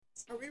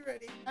Are we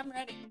ready? I'm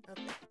ready.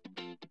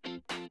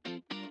 Okay.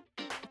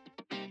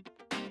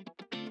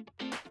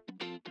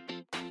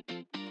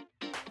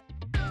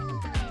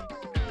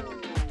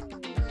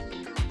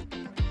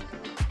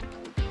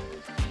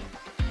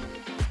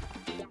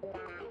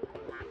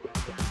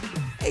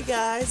 Hey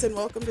guys, and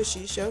welcome to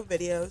She Show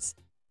Videos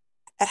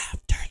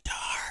After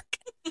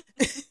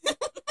Dark.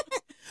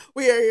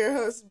 We are your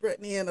hosts,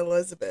 Brittany and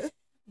Elizabeth.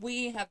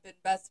 We have been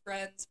best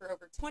friends for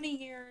over 20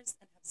 years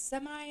and have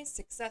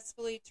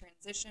semi-successfully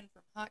transitioned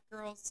from hot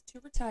girls to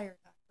retired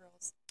hot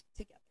girls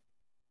together.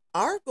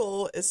 Our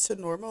goal is to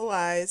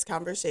normalize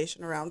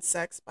conversation around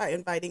sex by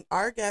inviting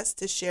our guests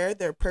to share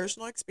their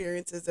personal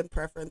experiences and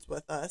preference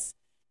with us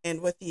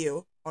and with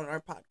you on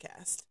our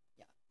podcast.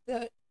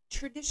 The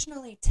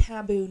traditionally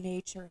taboo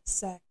nature of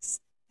sex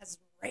has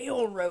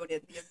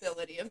railroaded the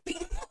ability of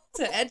people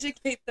to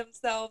educate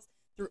themselves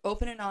through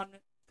open and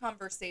honest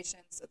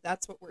conversations, so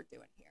that's what we're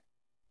doing here.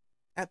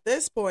 At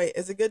this point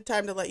is a good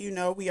time to let you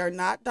know we are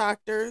not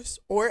doctors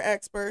or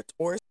experts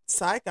or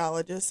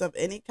psychologists of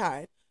any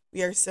kind.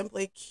 We are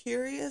simply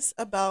curious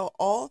about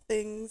all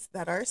things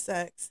that are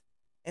sex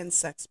and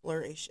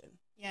sexploration.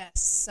 Yes,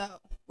 so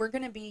we're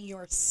going to be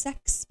your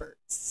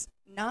sexperts,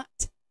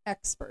 not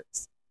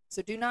experts.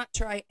 So do not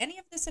try any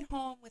of this at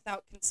home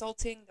without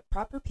consulting the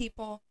proper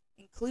people,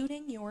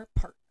 including your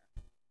partner.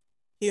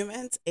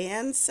 Humans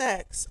and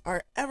sex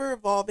are ever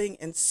evolving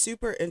and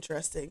super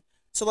interesting.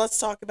 So let's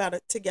talk about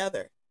it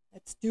together.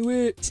 Let's do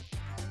it.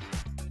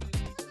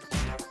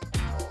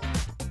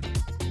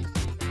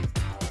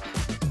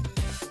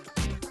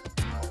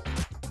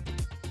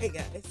 Hey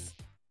guys,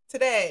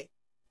 today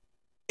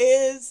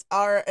is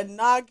our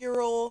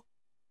inaugural,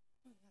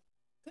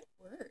 Good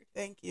word.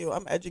 thank you,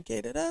 I'm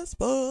educated as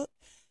fuck,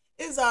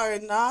 is our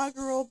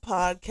inaugural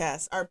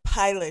podcast, our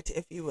pilot,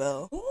 if you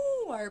will.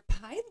 Ooh, our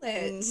pilot.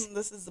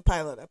 This is the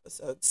pilot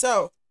episode.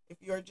 So, if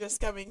you're just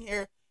coming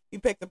here, you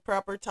picked the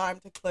proper time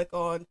to click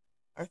on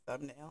our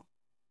thumbnail.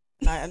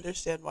 And I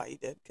understand why you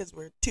did, because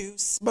we're two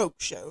smoke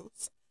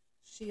shows.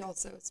 She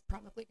also is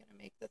probably going to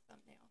make the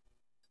thumbnail.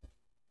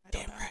 I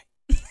don't Damn know. right.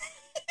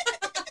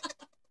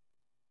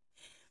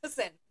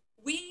 Listen,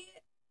 we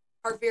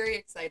are very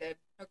excited,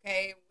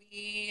 okay?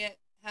 We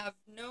have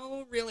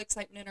no real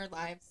excitement in our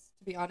lives,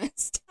 to be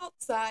honest,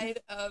 outside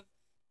of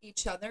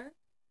each other.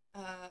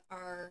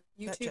 Our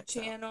That YouTube checks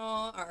out.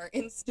 channel, our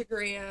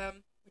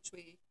Instagram, which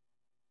we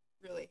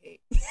really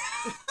hate.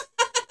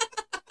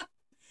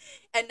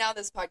 And now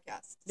this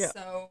podcast. Yeah.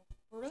 So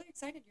we're really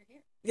excited you're here.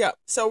 Yeah,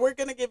 so we're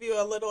going to give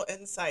you a little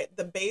insight,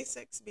 the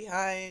basics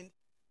behind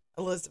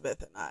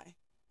Elizabeth and I.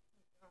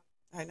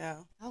 I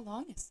know. How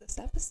long is this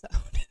episode?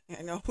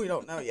 I know we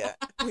don't know yet.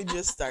 We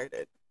just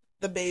started.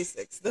 The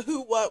basics, the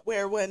who, what,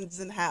 where, whens,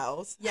 and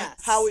hows.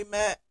 Yes. How we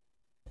met,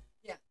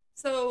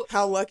 So,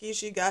 how lucky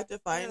she got to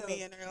find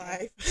me in her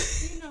Okay.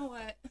 life. you know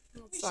what?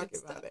 Let's We talk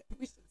should about stop. it.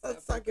 We should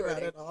Let's stop talk about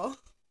recording. it all.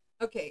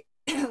 Okay,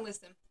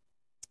 listen.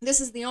 This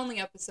is the only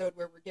episode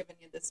where we're giving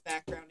you this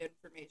background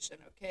information,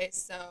 okay?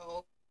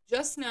 So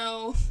just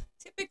know,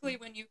 typically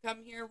when you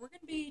come here, we're going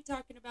to be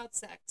talking about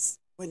sex.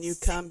 When you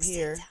come Sexy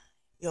here, time.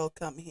 you'll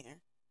come here.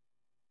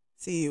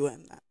 See you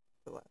in that.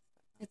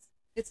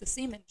 It's a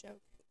semen joke.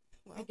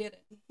 I Well, get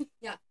it.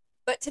 Yeah.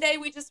 But today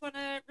we just want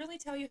to really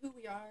tell you who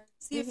we are,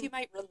 see if you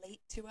might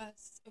relate to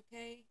us,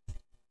 okay?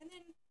 And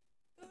then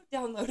go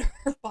download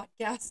our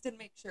podcast and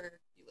make sure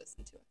you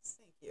listen to us.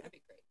 thank you. That'd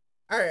be great.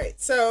 All right,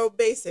 so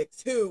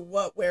basics: who,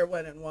 what, where,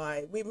 when, and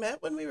why. We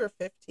met when we were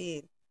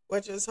 15,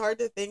 which is hard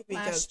to think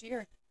because Last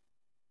year.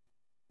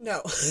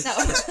 no.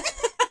 No.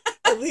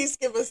 At least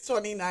give us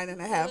 29 and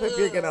a half if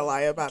you're going to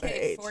lie about okay,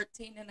 our age.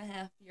 14 and a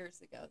half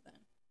years ago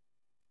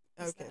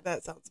then. Is Okay,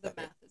 that sounds The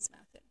better. math is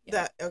mathing.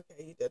 Yeah.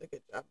 Okay, you did a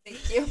good job.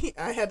 Thank you.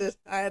 I had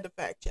to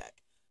fact check.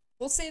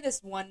 We'll say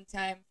this one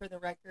time for the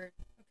record.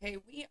 Okay,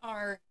 we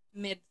are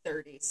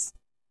mid-30s.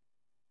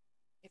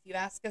 If you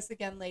ask us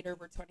again later,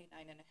 we're 29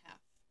 and a half.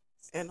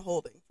 And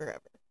holding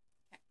forever.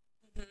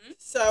 Mm-hmm.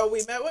 So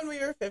we met when we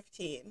were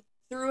 15.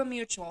 Through a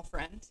mutual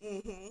friend.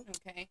 Mm-hmm.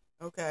 Okay.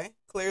 Okay.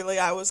 Clearly,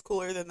 I was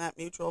cooler than that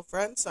mutual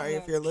friend. Sorry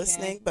if you're Okay.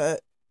 listening,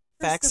 but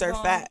First facts of are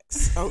all-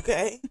 facts.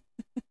 Okay.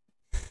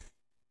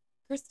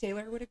 Chris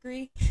Taylor would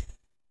agree.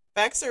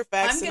 Facts are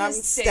facts, and gonna I'm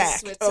stay stacked.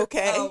 Switzer-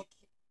 Okay. Oh,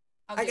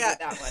 I'll I give got-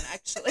 you that one,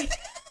 actually.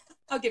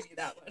 I'll give you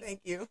that one. Thank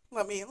you.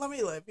 Let me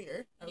live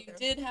here. You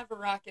did have a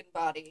rockin'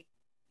 body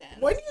then.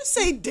 When you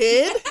say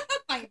did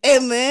I-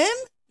 and then,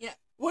 Yeah.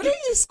 what are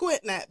you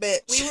squinting at,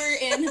 bitch? We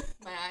were in.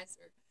 My eyes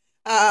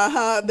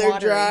are. They're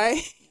Watery.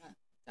 dry.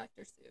 Yeah,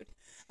 Dr.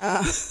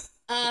 Seuss.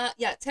 Uh,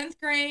 10th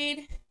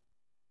grade.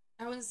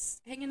 I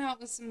was hanging out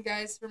with some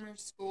guys from her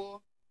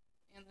school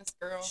and this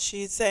girl.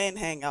 she's saying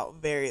hang out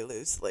very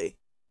loosely.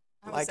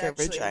 I was like her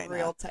actually vagina.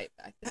 real tight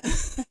back then.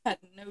 Had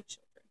no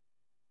children.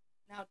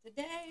 Now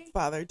today,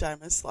 Father time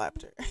has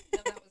slapped her. no,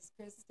 that was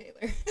Chris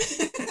Taylor.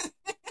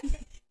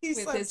 He With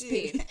slapped his you.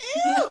 peen.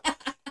 Ew.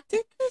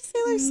 Did Chris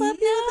Taylor slap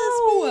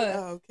you with his peen? No.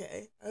 Oh,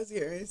 okay. I was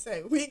going to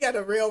say we got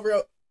to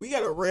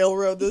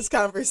railroad this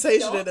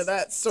conversation Don't- into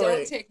that story.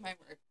 Don't take my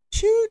word.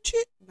 Choo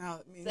choo. No,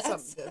 it means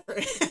That's- something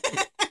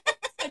different.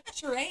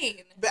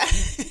 train.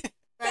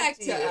 Back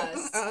to you.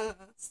 us.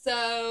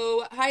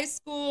 So, high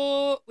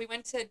school, we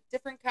went to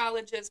different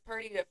colleges,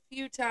 partied a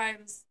few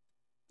times,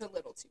 a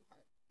little too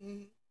hard.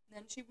 Mm-hmm.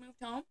 Then she moved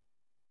home,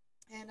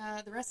 and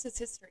the rest is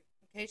history.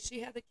 Okay,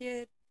 she had a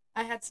kid,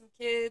 I had some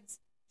kids,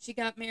 she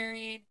got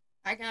married,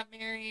 I got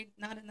married,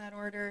 not in that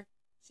order.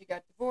 She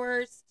got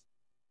divorced.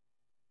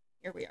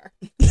 Here we are.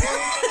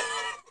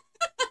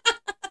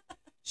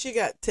 She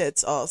got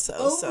tits also.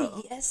 Oh,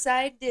 so yes,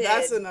 I did.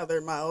 that's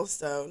another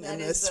milestone That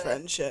in is this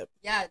friendship.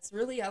 Yeah, it's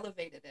really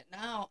elevated it.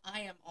 Now I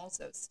am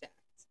also stacked.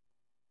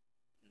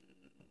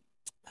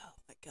 Oh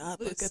my God!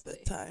 Look at the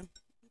Loosely. time.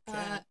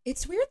 Okay.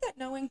 It's weird that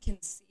no one can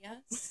see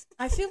us.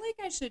 I feel like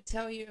I should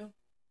tell you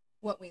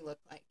what we look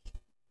like.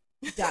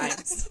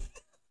 Dimes.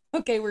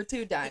 Okay, we're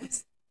 2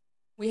 dimes.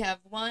 We have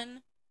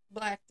 1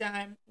 black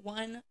dime,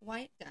 1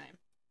 white dime,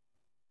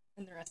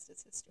 and the rest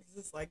is history.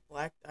 This is like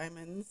black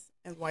diamonds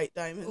and white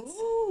diamonds.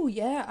 Ooh,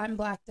 yeah, I'm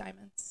black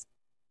diamonds,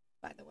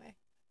 by the way.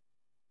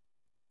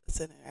 It's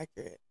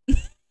inaccurate.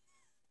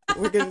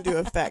 We're gonna do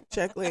a fact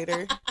check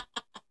later.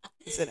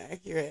 It's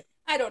inaccurate.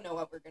 I don't know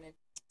what we're going to do.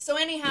 So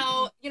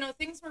anyhow,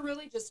 things were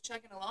really just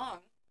chugging along,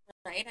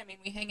 right? I mean,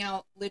 we hang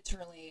out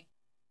literally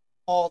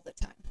all the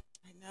time.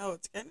 I know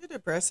it's kind of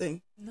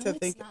depressing No, to it's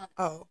think. not.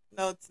 Oh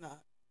no, it's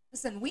not.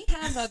 Listen, we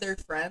have other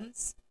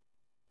friends.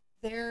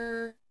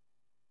 They're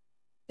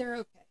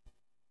okay.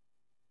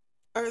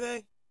 Are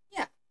they?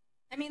 Yeah.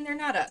 I mean, they're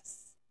not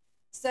us.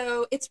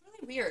 So it's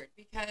really weird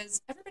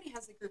because everybody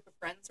has a group of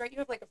friends, right? You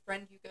have like a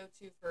friend you go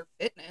to for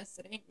fitness.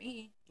 It ain't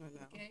me. I know.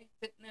 Okay?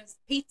 Fitness,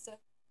 pizza.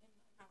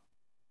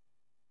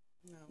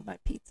 No. By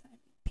pizza, I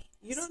mean penis.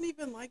 You don't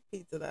even like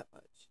pizza that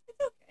much. It's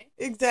okay.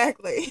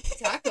 Exactly.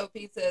 Taco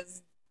pizza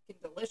is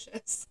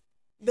delicious.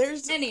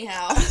 There's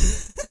Anyhow,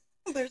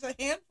 there's a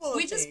handful.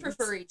 we of just things.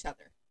 prefer each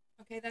other.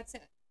 Okay, that's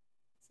it.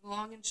 It's the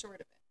long and short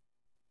of it.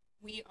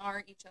 We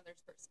are each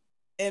other's person.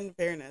 In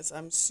fairness,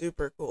 I'm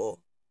super cool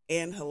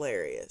and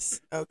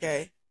hilarious.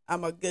 Okay,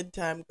 I'm a good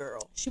time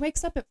girl. She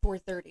wakes up at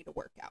 4:30 to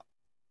work out.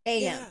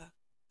 A.M. Yeah,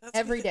 that's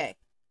every 'cause- day.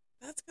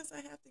 That's because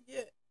I have to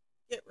get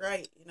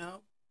right.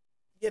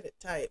 Get it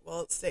tight.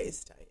 Well, it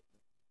stays tight.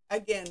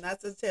 Again,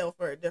 that's a tale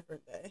for a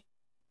different day.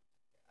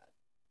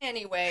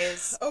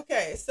 Anyways,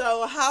 Okay,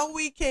 so how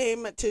we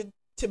came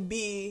to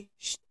be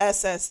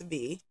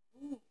SSV,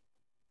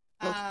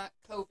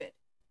 COVID.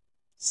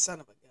 son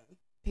of a gun.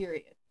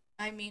 Period.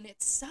 I mean,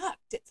 it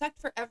sucked. It sucked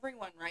for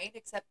everyone, right?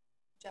 Except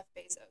Jeff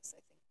Bezos,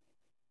 I think,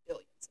 made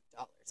billions of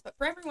dollars. But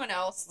for everyone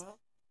else, Well,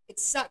 it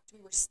sucked.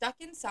 We were stuck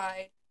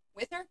inside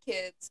with our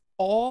kids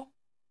all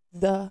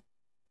the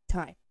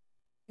time.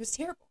 It was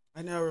terrible.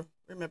 I know.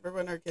 Remember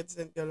when our kids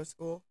didn't go to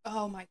school?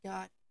 Oh my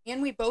God.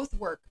 And we both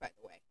work, by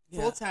the way,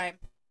 Yeah. full time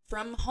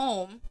from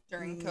home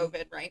during Mm.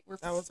 COVID, right? We're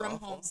That was from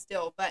awful. home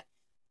still, but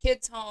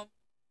kids home,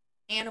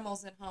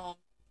 animals at home,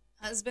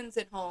 husbands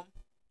at home.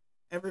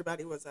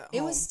 Everybody was at home.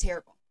 It was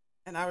terrible.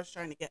 and I was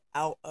trying to get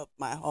out of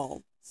my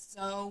home.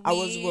 So I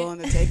was willing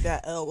to take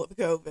that L with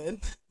COVID.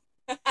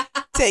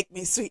 Take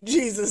me, sweet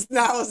Jesus.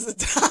 Now is the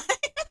time.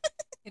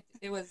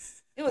 It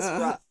was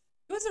rough.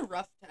 It was a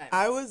rough time.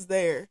 I was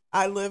there.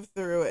 I lived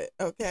through it,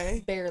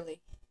 okay?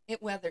 Barely.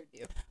 It weathered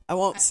you. I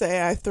won't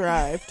say I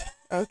thrived,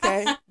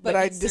 okay? But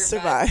I you did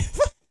survived.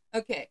 survive.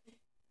 Okay.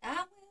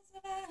 I will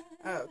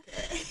survive.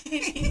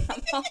 Okay.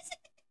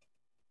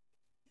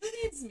 Who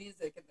needs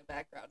music in the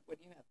background when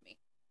you have me?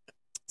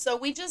 So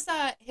we just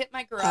hit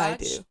my garage, I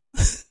do.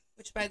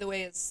 which, by the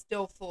way, is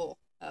still full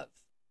of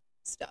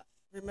stuff.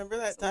 Remember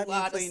that There's time a you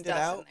lot of cleaned it stuff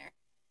out? in there.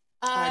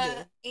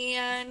 I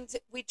And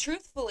we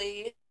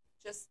truthfully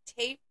just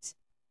taped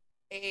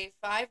a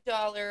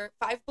 $5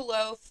 Five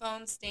Below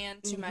phone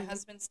stand to my Mhm.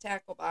 husband's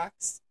tackle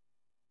box,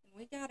 and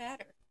we got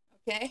at her.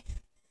 Okay,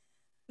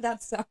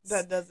 that sounds.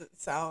 That doesn't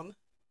sound.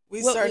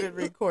 We Well, started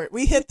record.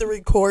 We hit the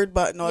record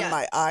button on Yeah.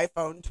 my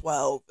iPhone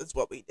 12 is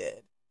what we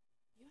did.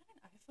 You had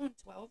an iPhone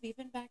 12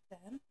 even back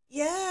then?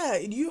 Yeah,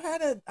 you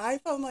had an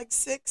iPhone like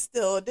 6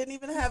 still. It didn't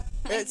even have,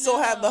 I it still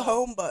had the know.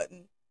 home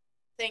button.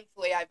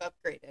 Thankfully, I've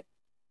upgraded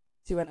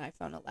to an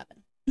iPhone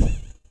 11.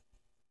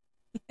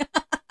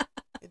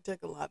 It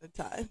took a lot of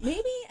time.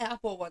 Maybe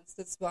Apple wants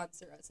to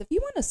sponsor us. If you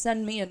want to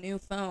send me a new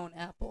phone,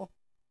 Apple,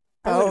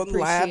 I would Phone,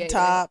 appreciate it.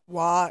 laptop,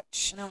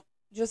 watch, I don't.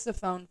 Just a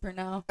phone for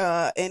now.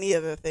 any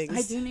of the things.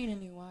 I do need a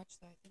new watch,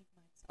 though. I think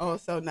mine's. Oh,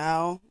 so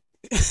now.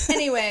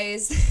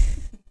 Anyways,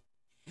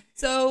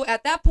 so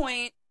at that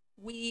point,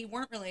 we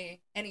weren't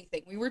really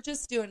anything. We were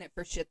just doing it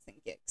for shits and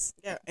gigs.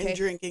 Yeah, Okay. and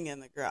drinking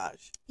in the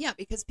garage. Yeah,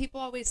 because people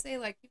always say,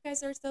 like, you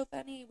guys are so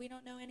funny. We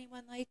don't know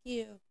anyone like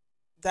you.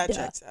 That Duh.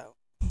 checks out.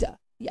 Duh.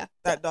 Yeah.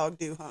 That dog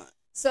do hunt.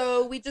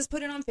 So we just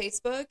put it on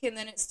Facebook, and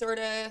then it sort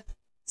of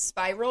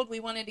spiraled. We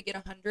wanted to get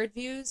 100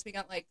 views. We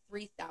got like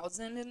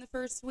 3,000 in the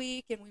first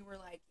week, and we were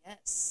like,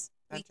 yes,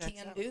 we That checks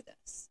can out. do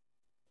this.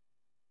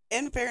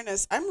 In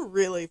fairness, I'm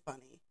really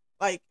funny.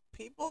 Like,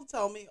 people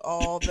tell me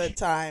all the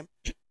time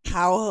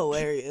how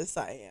hilarious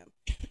I am.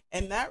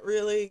 And that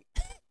really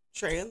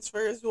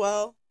transfers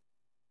well,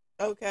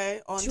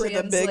 okay, onto the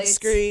big Translates.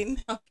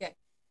 screen, Okay.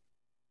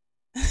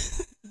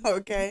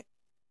 okay?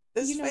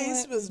 This You know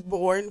face what? was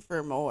born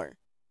for more.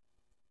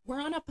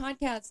 We're on a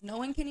podcast. No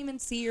one can even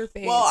see your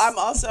face. Well, I'm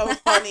also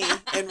funny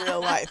in real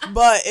life.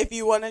 But if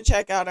you want to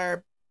check out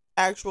our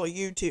actual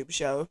YouTube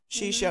show,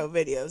 She Show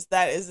videos,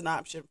 that is an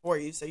option for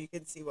you so you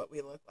can see what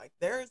we look like.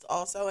 There's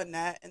also a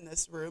net in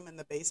this room in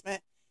the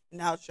basement. And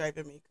now it's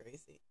driving me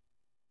crazy.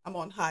 I'm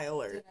on high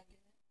alert. Did I get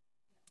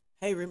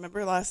it? Hey,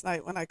 remember last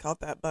night when I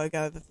caught that bug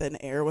out of the thin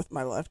air with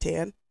my left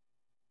hand?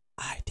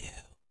 I do.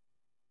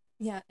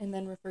 Yeah, and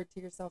then referred to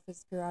yourself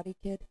as Karate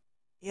Kid.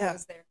 I Yeah.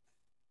 was there.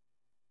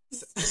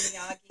 Mr.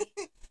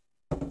 Miyagi.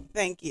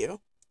 Thank you.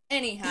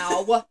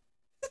 Anyhow,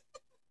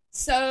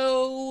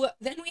 so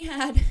then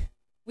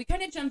we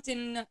kind of jumped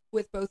in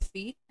with both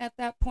feet at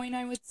that point,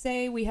 I would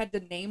say. We had to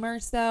name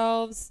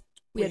ourselves.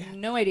 We had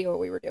no idea what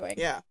we were doing.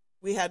 Yeah.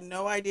 We had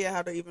no idea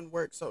how to even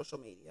work social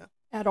media.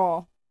 At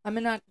all. I'm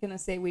not going to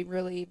say we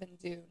really even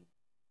do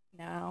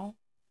now.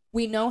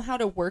 We know how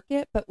to work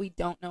it, but we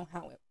don't know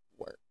how it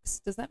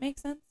works. Does that make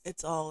sense?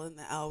 It's all in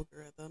the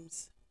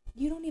algorithms.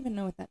 You don't even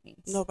know what that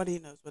means. Nobody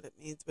knows what it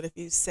means, but if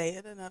you say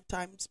it enough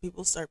times,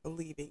 people start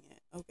believing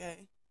it,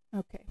 okay?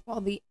 Okay. Well,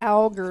 the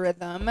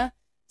algorithm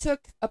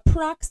took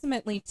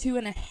approximately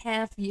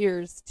 2.5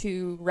 years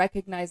to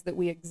recognize that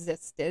we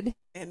existed.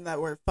 And that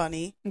we're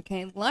funny.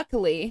 Okay.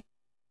 Luckily,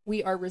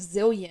 we are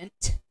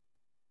resilient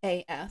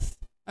AF.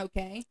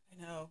 Okay.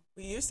 I know.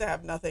 We used to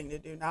have nothing to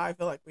do. Now I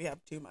feel like we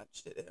have too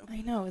much to do.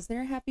 I know. Is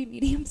there a happy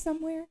medium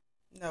somewhere?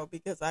 No,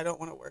 because I don't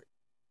want to work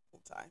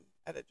full time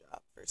at a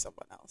job for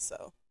someone else,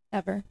 so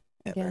Ever.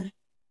 ever. Again.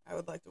 I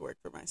would like to work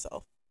for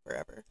myself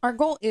forever. Our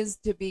goal is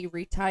to be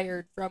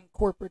retired from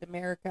corporate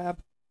America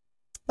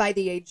by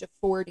the age of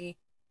 40.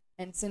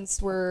 And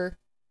since we're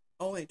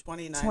Only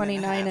 29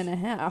 29 and and a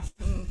half,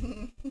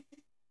 Mhm.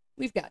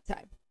 we've got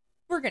time.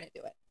 We're going to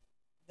do it.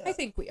 Yeah. I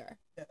think we are.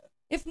 Yeah.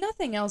 If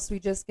nothing else, we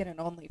just get an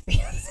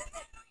OnlyFans.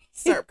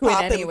 Start Quit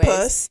popping anyways.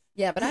 puss.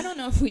 Yeah, but I don't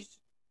know if we should.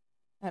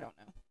 I don't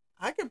know.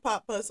 I can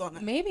pop puss on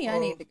it. Maybe I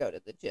need to go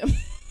to the gym.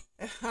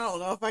 I don't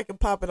know if I can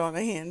pop it on a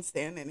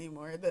handstand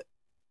anymore.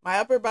 My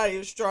upper body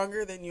is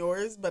stronger than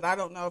yours, but I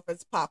don't know if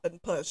it's popping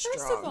puss strong.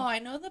 First of all, I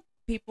know that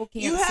people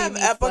can't You see have me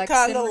flexing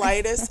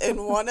epicondylitis right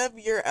in one of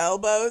your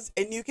elbows,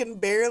 and you can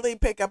barely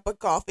pick up a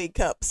coffee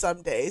cup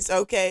some days,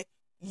 okay?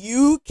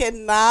 You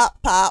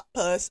cannot pop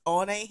puss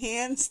on a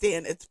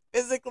handstand. It's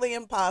physically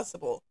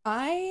impossible.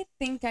 I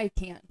think I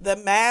can. The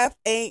math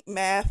ain't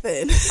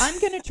mathin'. I'm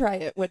going to try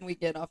it when we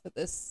get off of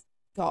this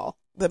call.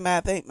 The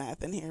math ain't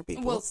mathin' here,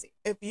 people. We'll see.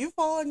 If you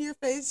fall on your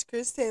face,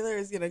 Chris Taylor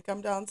is going to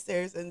come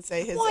downstairs and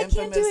say his Well, I infamous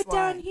can't do it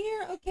line. down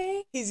here,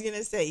 okay? He's going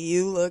to say,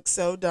 you look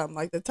so dumb.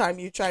 Like the time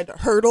you tried to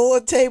hurdle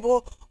a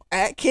table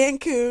at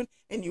Cancun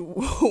and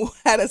you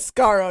had a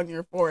scar on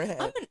your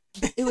forehead.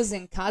 It was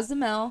in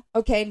Cozumel.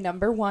 Okay,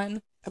 number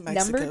one. Mexico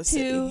Number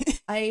two,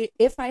 City.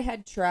 if I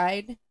had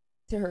tried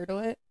to hurdle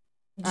it,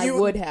 I You-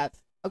 would have.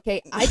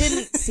 Okay, I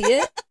didn't see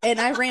it, and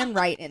I ran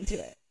right into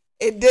it.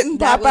 It didn't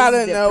That pop out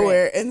was of different.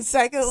 nowhere. And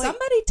secondly,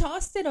 Somebody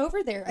tossed it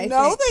over there, I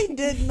no, think. they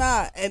did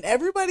not. And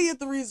everybody at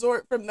the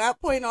resort from that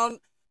point on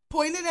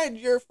pointed at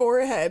your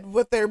forehead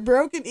with their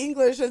broken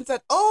English and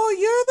said, "Oh,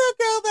 you're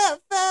the girl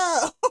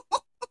that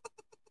fell."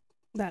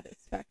 That is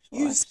factual.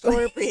 You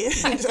actually.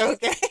 scorpion.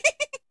 Okay.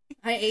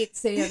 I ate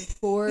sand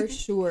for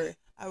sure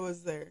I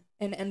was there.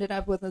 and ended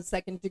up with a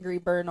 2nd-degree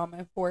burn on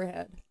my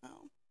forehead. Oh.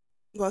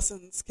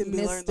 Lessons can be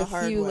learned Missed the a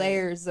hard few way.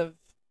 layers of,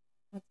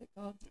 what's it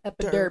called?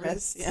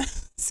 Epidermis. Yeah,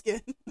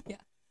 skin. Yeah.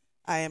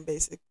 I am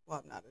basic.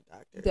 Well, I'm not a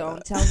doctor. Don't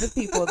but- tell the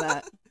people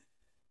that.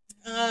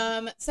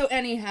 So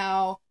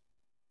anyhow,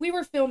 we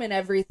were filming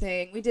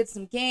everything. We did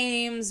some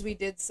games, we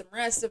did some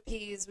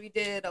recipes, we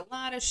did a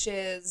lot of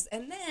shiz,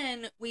 and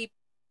then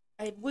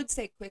I would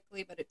say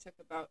quickly, but it took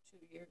about 2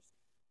 years.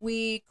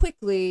 We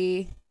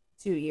quickly,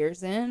 2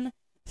 years in,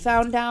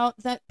 found out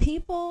that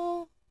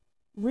people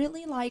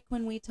really like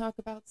when we talk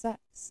about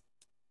sex.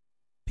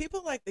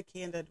 People like the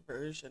candid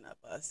version of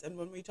us, and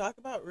when we talk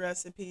about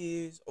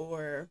recipes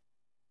or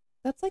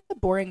That's like the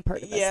boring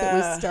part of this that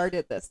Yeah. we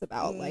started this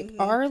about. Like, Mhm.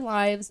 our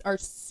lives are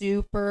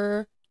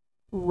super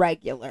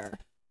regular.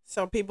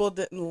 some people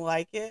didn't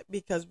like it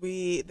because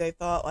they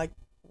thought like,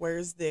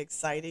 where's the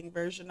exciting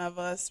version of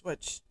us,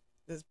 which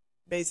is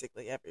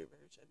basically every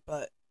version,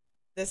 but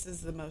this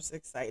is the most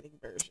exciting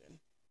version.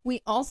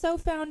 We also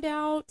found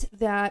out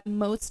that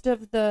most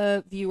of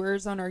the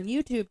viewers on our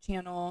YouTube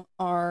channel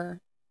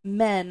are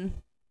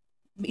men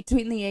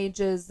between the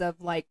ages of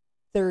like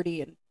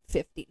 30 and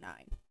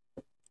 59.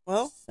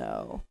 Well,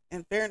 So,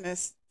 in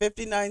fairness,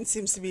 59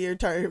 seems to be your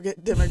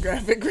target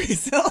demographic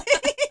recently.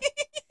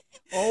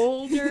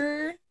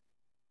 older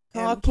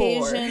And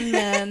poor. Caucasian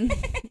men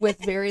with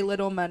very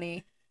little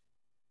money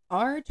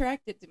are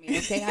attracted to me.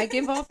 Okay, I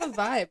give off a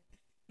vibe.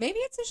 Maybe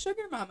it's a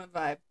sugar mama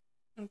vibe.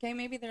 Okay,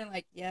 maybe they're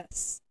like,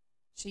 yes,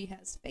 she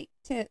has fake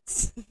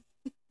tits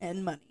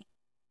and money.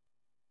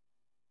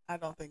 I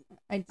don't think,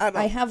 I I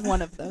don't- have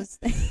one of those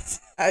things.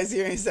 I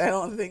seriously, I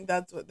don't think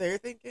that's what they're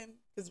thinking.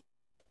 Because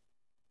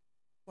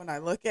when I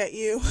look at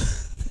you,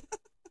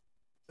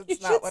 You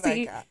it's not should what I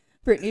see- got.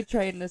 Brittany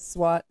trying to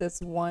swat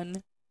this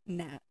one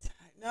gnat.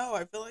 I No,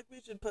 I feel like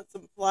we should put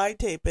some fly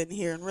tape in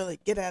here and really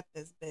get at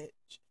this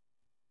bitch.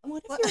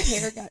 What if your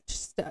hair got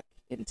stuck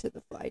into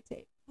the fly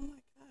tape? Oh my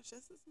gosh,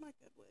 this is my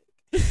good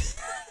wig.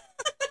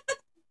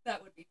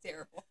 That would be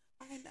terrible.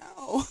 I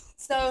know.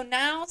 So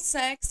now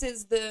sex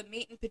is the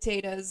meat and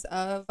potatoes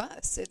of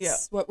us.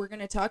 It's what we're going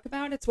to talk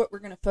about. It's what we're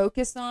going to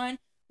focus on.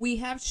 We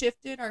have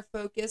shifted our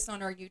focus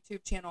on our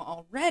YouTube channel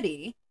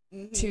already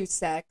to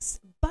sex,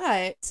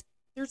 but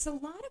there's a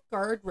lot of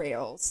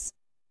guardrails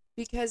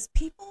because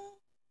people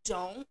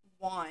don't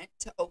want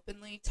to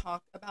openly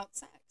talk about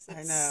sex. It's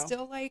I know.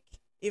 still like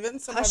even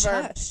some hush, of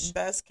our hush.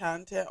 best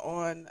content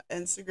on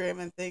Instagram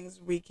and things,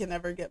 we can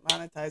never get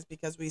monetized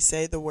because we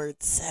say the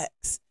word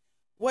sex,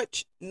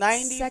 which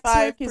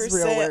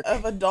 95%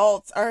 of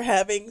adults are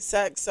having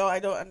sex. So I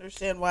don't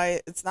understand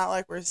why it's not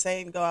like we're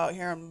saying go out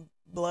here and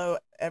blow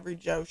every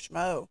Joe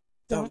Schmo.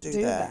 Don't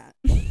do that.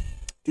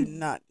 Do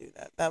not do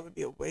that. That would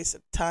be a waste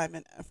of time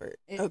and effort.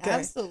 It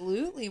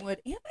absolutely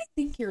would. And I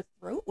think your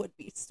throat would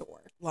be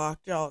sore.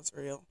 Lockjaw is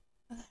real.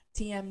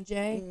 TMJ.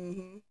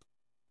 Mm-hmm.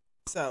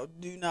 So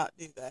do not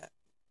do that.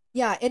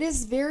 Yeah, it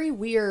is very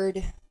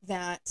weird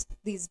that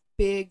these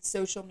big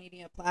social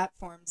media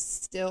platforms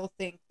still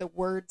think the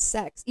word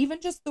sex, even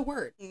just the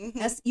word,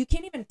 as you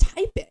can't even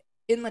type it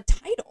in the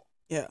title.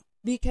 Yeah.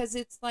 Because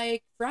it's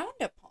like frowned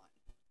upon.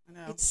 I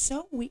know. It's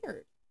so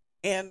weird.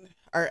 And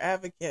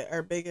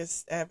our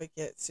biggest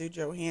advocate, Sue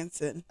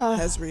Johansson,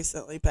 has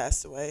recently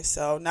passed away.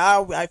 So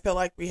now I feel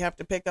like we have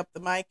to pick up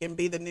the mic and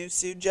be the new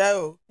Sue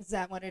Jo. Is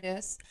that what it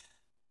is?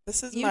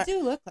 You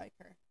do look like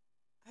her.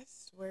 I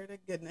swear to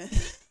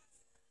goodness.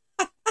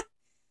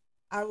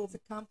 It's a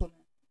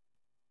compliment.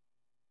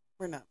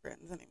 We're not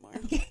friends anymore.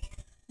 Okay.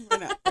 We're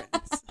not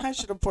friends. I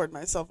should have poured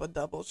myself a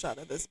double shot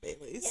of this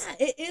Bailey's.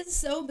 Yeah, it is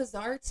so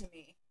bizarre to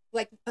me.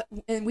 Like,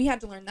 and we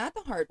had to learn that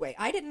the hard way.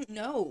 I didn't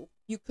know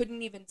you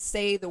couldn't even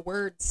say the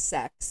word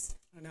sex,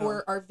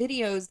 or our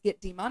videos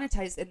get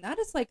demonetized, and that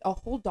is like a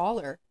whole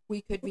 $1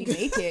 we could be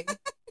making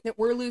that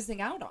we're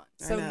losing out on.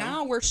 So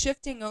now we're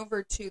shifting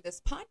over to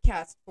this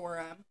podcast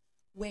forum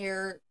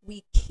where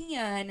we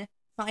can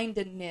find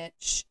a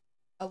niche,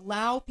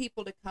 allow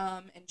people to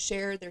come and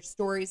share their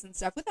stories and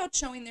stuff without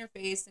showing their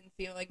face and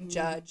feeling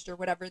judged or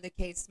whatever the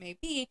case may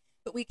be.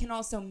 But we can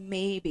also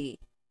maybe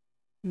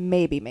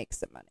make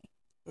some money.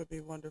 It would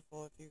be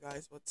wonderful if you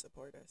guys would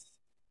support us.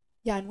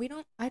 Yeah,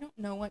 and I don't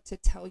know what to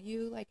tell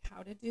you, like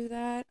how to do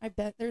that. I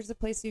bet there's a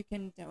place you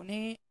can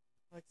donate.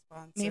 Like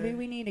sponsor. Maybe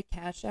we need a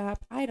Cash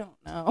App. I don't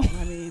know.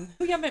 I mean,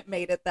 we haven't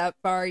made it that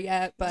far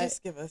yet, but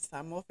just give us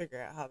time. We'll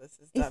figure out how this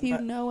is done. If you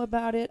know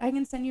about it, I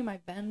can send you my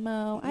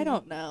Venmo. I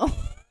don't know.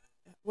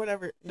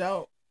 Whatever.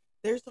 No,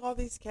 there's all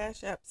these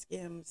Cash App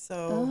scams.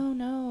 So. Oh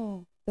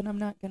no, then I'm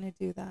not gonna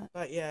do that.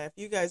 But yeah, if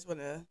you guys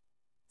want to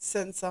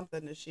send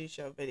something to She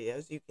Show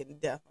videos, you can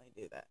definitely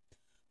do that.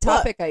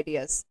 Topic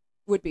ideas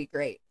would be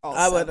great. Also,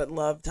 I would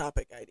love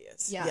topic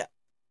ideas. Yeah.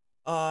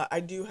 I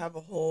do have a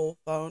whole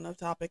phone of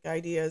topic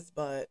ideas,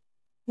 but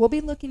we'll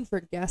be looking for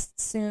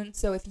guests soon.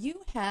 So if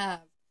you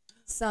have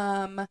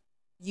some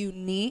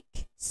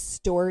unique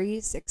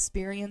stories,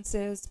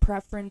 experiences,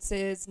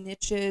 preferences,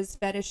 niches,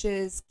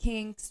 fetishes,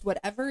 kinks,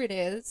 whatever it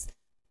is,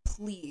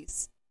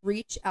 please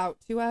reach out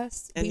to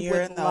us. And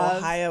you're in the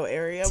Ohio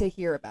area to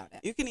hear about it.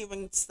 You can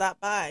even stop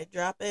by,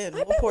 drop in.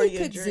 We'll pour you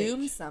a drink. We could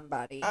Zoom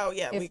somebody. Oh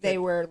yeah, if they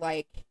were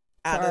like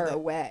far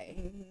away.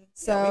 Mm-hmm.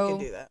 So yeah, we can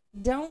do that.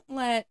 Don't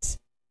let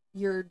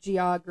your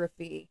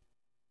geography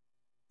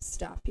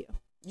stop you.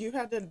 You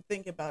had to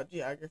think about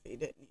geography,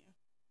 didn't you?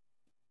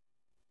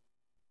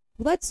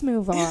 Let's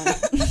move on.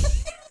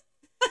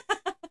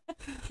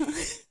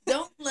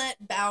 Don't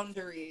let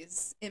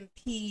boundaries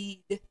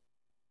impede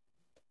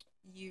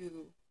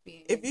you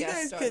being if you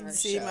guys could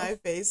see my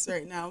face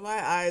right now,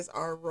 my eyes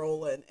are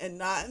rolling, and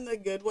not in the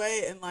good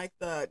way, and like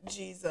the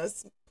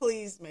Jesus,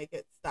 please make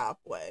it stop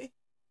way.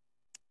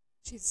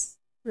 She's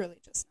really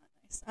just not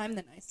nice. I'm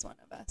the nice one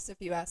of us,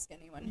 if you ask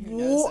anyone who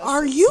knows us.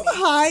 Are you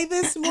high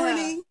this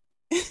morning?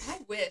 I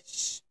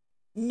wish.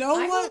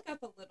 I woke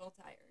up a little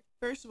tired.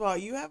 First of all,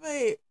 you have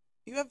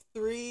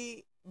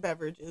 3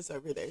 beverages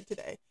over there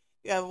today.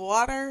 You have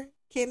water,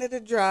 Canada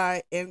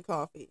Dry, and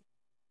coffee.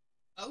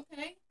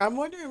 Okay. I'm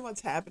wondering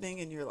what's happening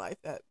in your life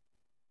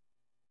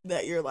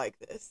that you're like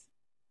this.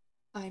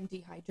 I'm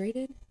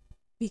dehydrated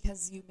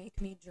because you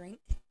make me drink.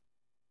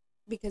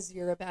 Because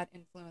you're a bad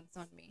influence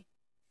on me.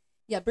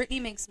 Yeah, Brittany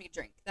makes me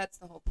drink. That's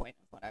the whole point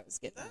of what I was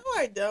getting. No,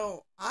 I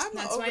don't.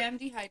 That's why I'm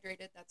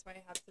dehydrated. That's why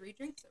I have 3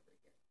 drinks over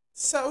here.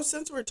 So,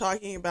 since we're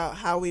talking about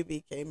how we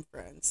became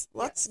friends,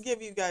 let's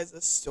give you guys a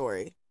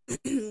story.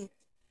 And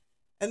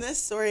this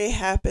story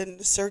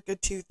happened circa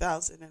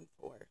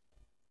 2004.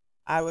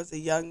 I was a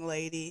young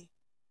lady,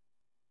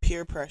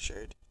 peer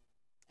pressured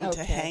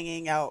into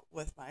hanging out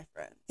with my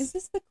friends. Is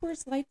this the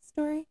Coors Light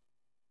story?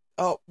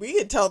 Oh, we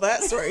could tell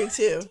that story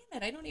too.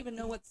 Damn it, I don't even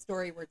know what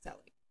story we're telling.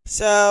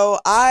 So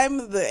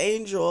I'm the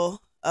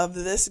angel of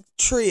this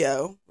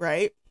trio,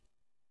 right?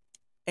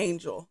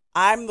 Angel.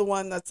 I'm the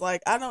one that's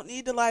like, I don't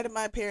need to lie to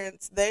my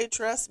parents. They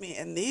trust me.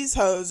 And these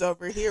hoes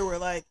over here were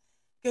like,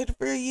 good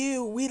for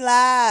you. We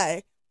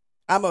lie.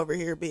 I'm over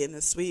here being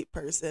the sweet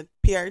person.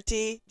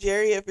 PRT,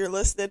 Jerry, if you're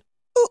listening,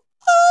 ooh,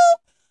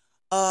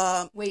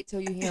 ooh. Wait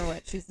till you hear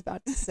what she's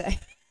about to say.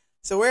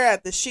 So we're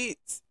at the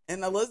Sheets,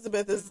 and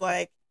Elizabeth is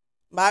like,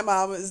 my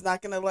mom is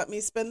not going to let me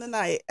spend the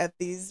night at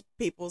these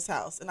people's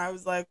house. And I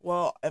was like,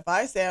 well, if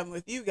I say I'm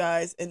with you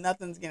guys and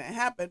nothing's going to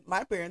happen,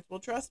 my parents will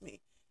trust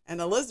me.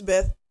 And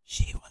Elizabeth,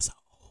 she was a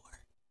whore.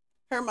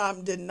 Her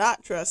mom did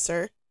not trust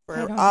her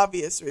for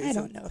obvious reasons.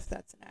 I don't know if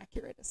that's an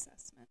accurate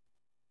assessment.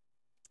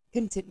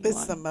 Continue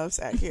It's on. the most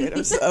accurate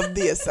of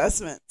the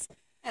assessments.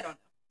 I don't know.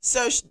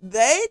 So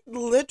they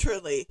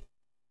literally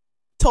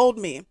told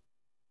me,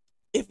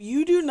 if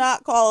you do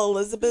not call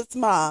Elizabeth's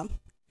mom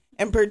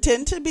and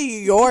pretend to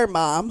be your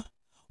mom,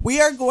 we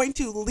are going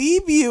to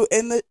leave you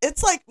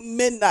it's like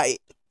midnight,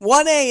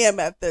 1 a.m.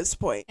 at this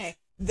point. Hey.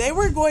 They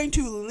were going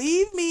to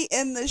leave me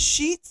in the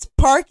Sheets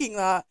parking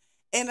lot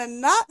in a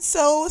not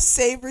so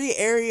savory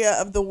area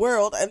of the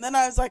world. And then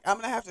I was like, I'm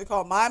going to have to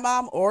call my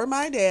mom or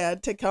my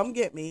dad to come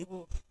get me.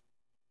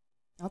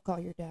 I'll call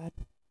your dad.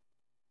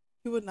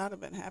 He would not have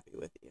been happy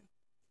with you.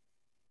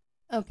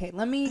 Okay,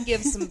 let me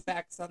give some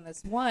facts on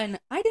this. One,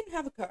 I didn't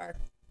have a car,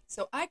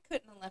 so I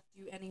couldn't have left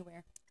you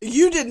anywhere.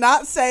 You did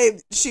not say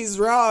she's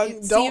wrong.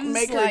 It Don't seems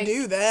make her like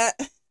do that.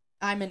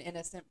 I'm an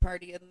innocent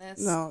party in this.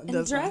 No, it and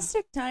doesn't.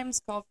 drastic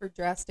times call for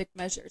drastic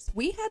measures.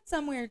 We had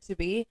somewhere to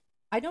be.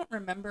 I don't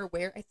remember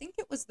where. I think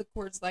it was the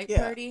Coors Light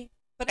party.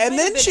 But it And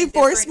might have then been she a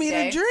forced different me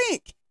day. to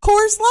drink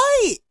Coors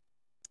Light.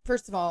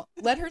 First of all,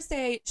 let her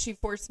say she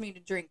forced me to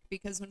drink,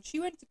 because when she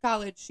went to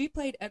college, she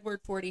played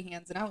Edward 40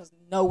 Hands, and I was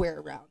nowhere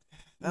around.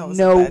 That was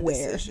nowhere. a bad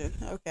decision.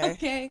 Okay.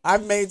 Okay.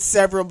 I've made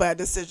several bad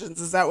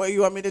decisions. Is that what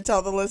you want me to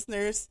tell the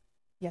listeners?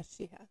 Yes,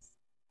 she has.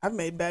 I've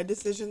made bad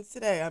decisions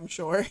today, I'm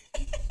sure.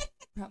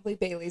 Probably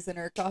Bailey's in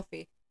her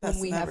coffee when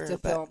That's we have never to a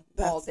bad- film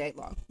all day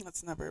long.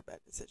 That's never a bad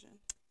decision.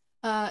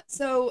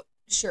 So,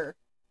 sure.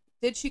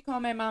 Did she call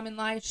my mom and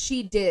lie?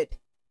 She did.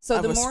 So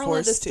I the was moral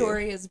of the forced to.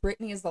 story is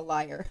Brittany is a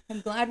liar.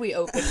 I'm glad we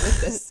opened with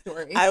this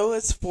story. I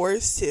was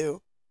forced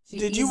to. She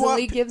Did easily you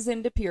want- gives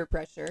in to peer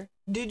pressure.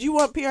 Did you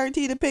want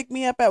PRT to pick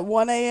me up at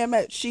 1 a.m.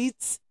 at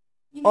Sheets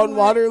You know on what?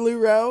 Waterloo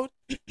Road?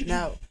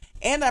 No.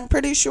 And I'm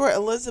pretty sure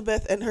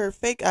Elizabeth and her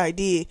fake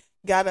ID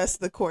got us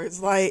the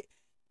Coors Light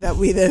that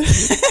we then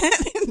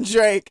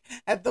drank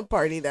at the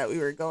party that we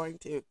were going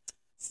to.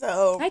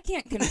 So, I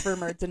can't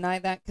confirm or deny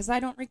that because I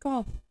don't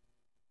recall.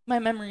 My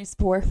memory's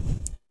poor.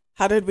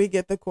 how did we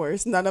get the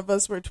Coors? None of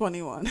us were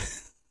 21.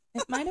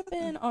 It might have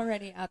been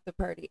already at the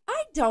party.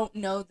 I don't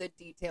know the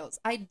details.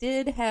 I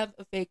did have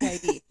a fake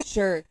ID.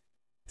 Sure.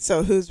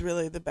 So, who's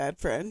really the bad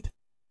friend?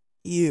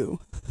 You.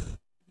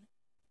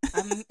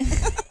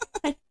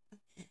 I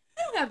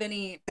don't have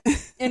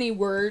any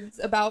words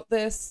about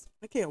this.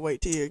 I can't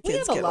wait till your We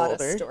kids have a get lot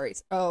older. of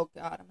stories. Oh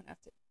God, I'm gonna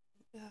have to.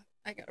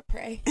 I gotta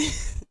pray,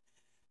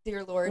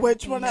 dear Lord.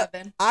 Which in one?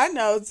 Heaven. I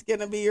know it's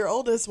gonna be your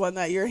oldest one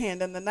that you're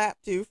handing the nap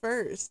to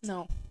first,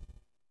 No,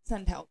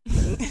 send help.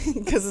 because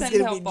it's Send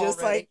gonna be help just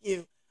already. like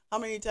you. How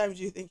many times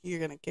do you think you're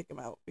gonna kick him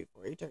out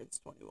before he turns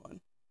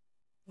 21?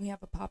 We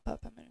have a pop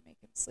up. I'm gonna make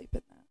him sleep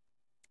in that.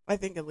 I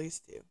think at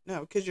least 2. No,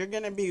 because you're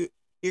gonna be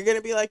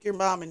like your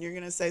mom, and you're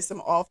gonna say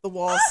some off the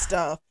wall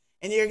stuff,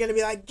 and you're gonna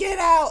be like, "Get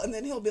out!" And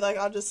then he'll be like,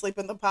 "I'll just sleep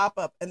in the pop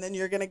up," and then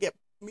you're gonna get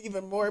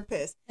even more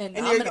pissed. And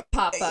And I'm you're gonna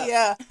pop up.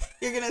 Yeah,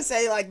 you're gonna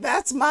say like,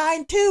 "That's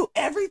mine too.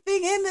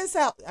 Everything in this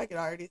house." I can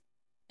already.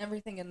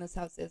 Everything in this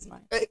house is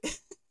mine.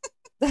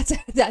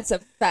 That's a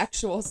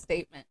factual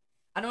statement.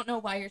 I don't know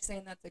why you're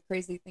saying that's a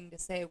crazy thing to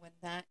say when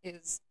that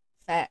is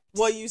fact.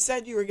 Well, you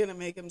said you were gonna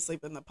make him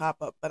sleep in the pop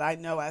up, but I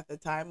know at the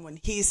time when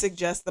he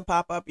suggests the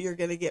pop up, you're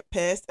gonna get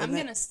pissed. And I'm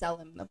then gonna sell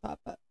him the pop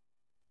up.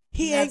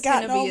 he ain't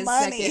got no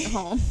money. Second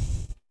home.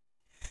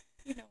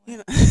 You know what? You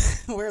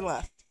know, we're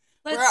left.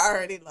 Let's- We're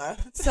already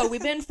left. So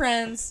we've been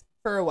friends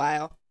for a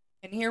while,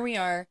 and here we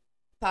are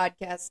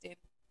podcasting,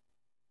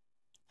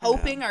 I know.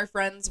 hoping our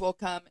friends will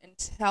come and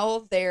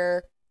tell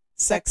their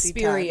Sexy time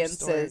experiences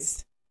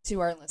stories. to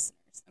our listeners.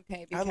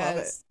 Okay, I love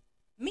because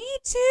me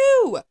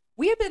too.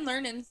 We have been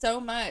learning so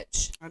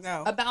much I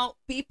know. about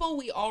people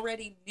we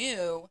already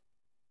knew,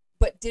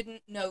 but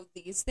didn't know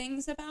these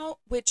things about,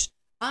 which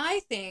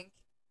I think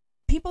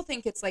people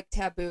think it's like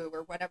taboo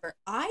or whatever.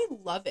 I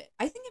love it.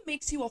 I think it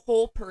makes you a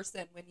whole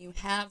person when you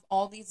have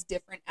all these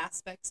different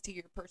aspects to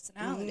your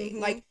personality. Mhm.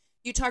 Like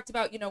you talked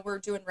about, we're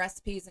doing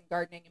recipes and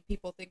gardening and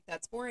people think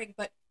that's boring,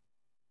 but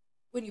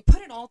when you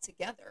put it all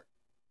together,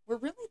 we're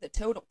really the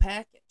total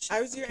package.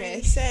 I was okay?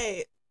 going to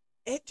say,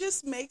 it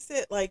just makes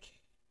it like,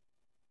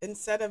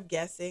 instead of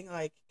guessing,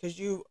 like, because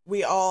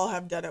we all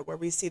have done it where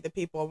we see the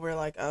people and we're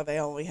like, oh, they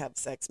only have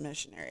sex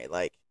missionary.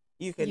 Like,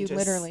 you can You just.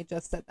 literally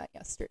just said that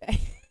yesterday.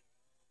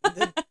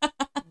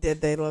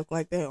 Did they look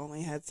like they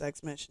only had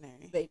sex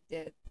missionary? They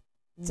did.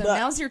 So But-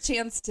 now's your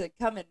chance to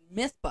come and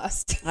myth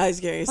bust. I was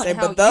going to on say,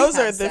 how but you those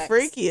have are the sex.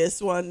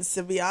 freakiest ones,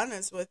 to be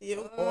honest with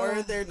you, or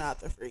Ugh. they're not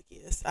the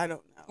freakiest. I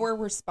don't know. Or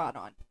we're spot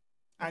on.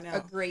 I know.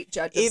 A great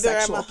judge of Either I'm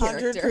sexual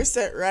character.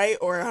 100% right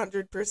or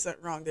 100%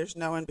 wrong. There's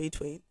no in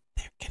between.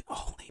 There can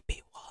only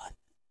be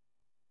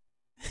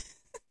one.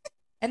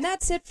 And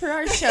that's it for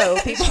our show,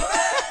 people.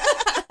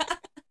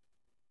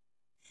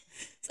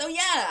 So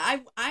yeah,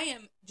 I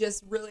am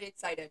just really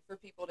excited for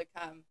people to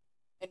come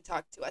and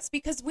talk to us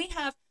because we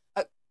have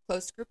a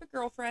close group of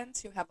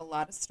girlfriends who have a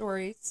lot of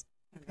stories.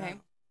 Okay.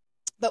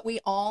 But we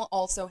all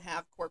also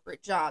have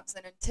corporate jobs.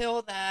 And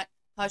until that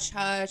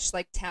hush-hush,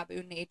 like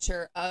taboo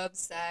nature of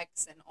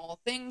sex and all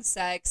things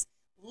sex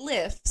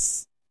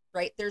lifts,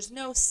 right, there's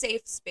no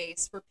safe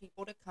space for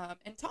people to come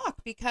and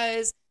talk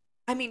because,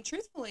 I mean,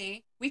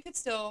 truthfully, we could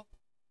still,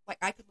 like,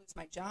 I could lose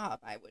my job,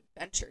 I would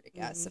venture to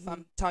guess, if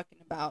I'm talking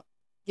about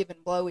giving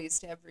blowies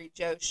to every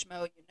Joe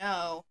Schmo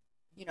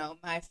you know,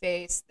 my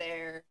face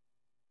there,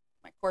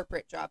 my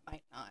corporate job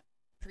might not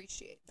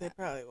appreciate that. They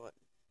probably wouldn't.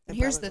 And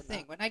here's the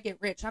thing. When I get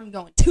rich, I'm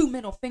going 2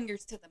 middle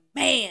fingers to the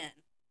man.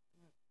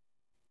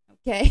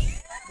 Okay?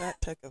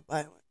 That took a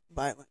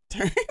violent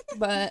turn.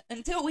 But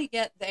until we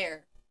get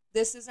there,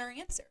 this is our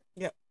answer.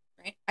 Yep.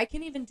 Right? I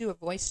can even do a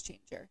voice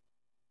changer.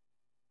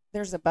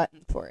 There's a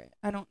button for it.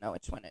 I don't know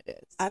which one it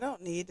is. I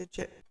don't need to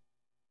check.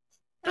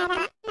 I don't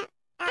know.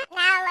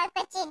 Now look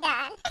what you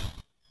done.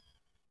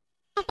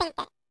 I think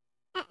that.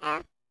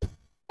 Uh-oh.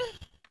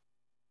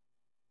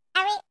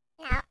 Are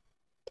we? No.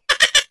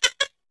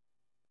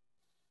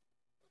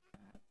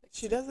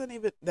 She doesn't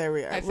even. There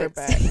we are. I We're fixed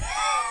back. it.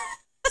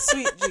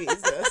 Sweet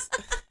Jesus.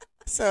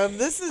 So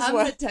this is I'm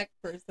what the tech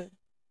person.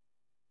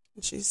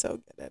 she's so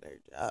good at her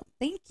job.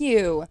 Thank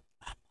you.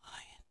 I'm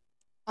lying.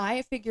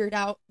 I figured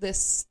out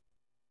this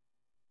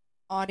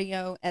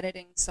audio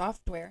editing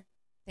software.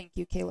 Thank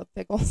you, Caleb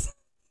Figgles.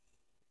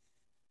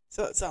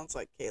 So it sounds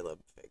like Caleb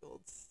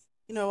Figgles.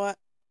 You know what?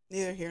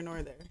 Neither here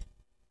nor there.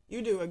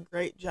 You do a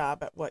great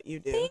job at what you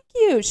do. Thank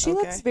you. She Okay.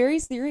 looks very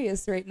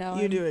serious right now.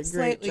 You do a great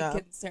slightly job.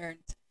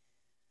 concerned.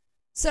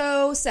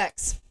 So,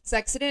 sex.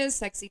 Sex it is.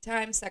 Sexy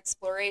time.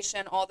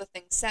 Sexploration. All the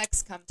things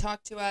sex. Come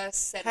talk to us.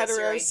 Send us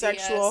your Heterosexual,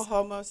 ideas.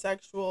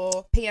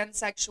 homosexual,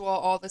 Pansexual.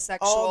 All the sexuals.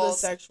 all the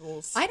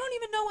sexuals. I don't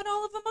even know what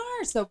all of them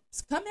are. So,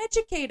 come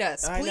educate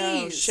us, I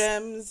know. please.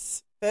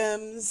 Shems,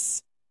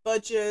 femmes,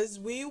 butches.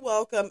 We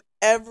welcome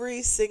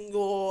every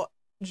single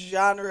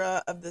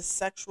genre of the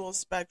sexual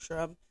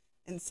spectrum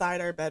inside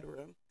our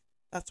bedroom.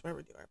 That's where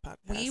we do our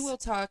podcast. We will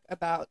talk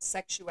about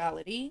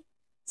sexuality,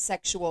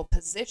 sexual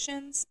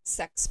positions,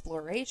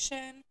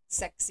 sexploration,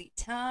 sexy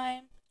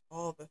time,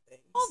 all the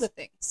things. all the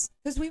things,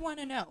 because we want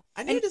to know.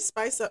 I need to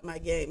spice up my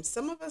game.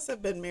 Some of us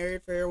have been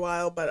married for a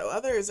while, but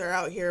others are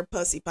out here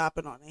pussy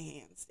popping on a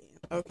handstand.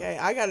 Okay,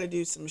 I got to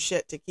do some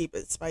shit to keep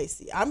it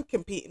spicy. I'm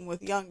competing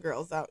with young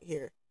girls out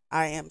here.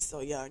 I am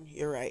still young.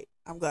 You're right.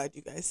 I'm glad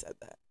you guys said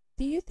that.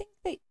 Do you think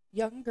that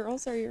young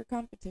girls are your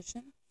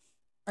competition?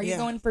 Are you Yeah.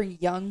 going for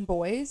young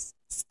boys?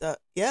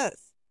 Yes.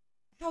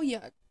 How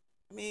young?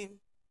 I mean,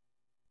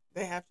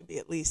 they have to be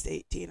at least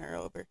 18 or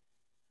over.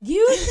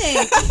 You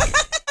think?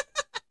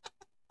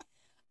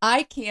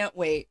 I can't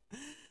wait.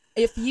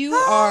 If you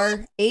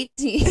are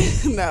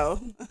 18, No.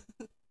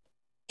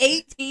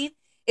 18,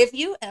 if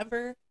you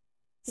ever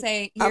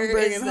say, I'm here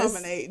bringing is home this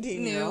an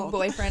 18 year new old.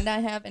 boyfriend I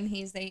have and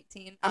he's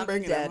 18, I'm I'm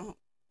bringing dead. him home.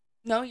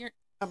 No, I'm you're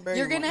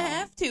bringing gonna one home.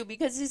 have to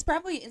because his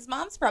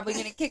mom's probably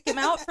gonna kick him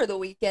out for the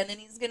weekend and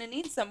he's gonna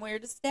need somewhere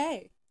to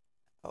stay.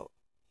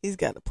 He's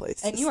got a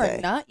place And to you stay.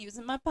 are not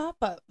using my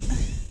pop-up.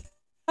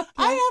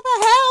 I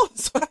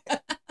have a house.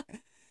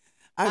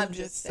 I'm I'm just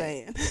just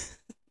saying. saying.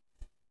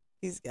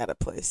 He's got a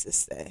place to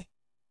stay.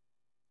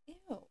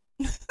 Ew.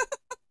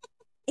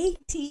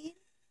 18? Can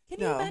you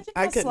No, imagine I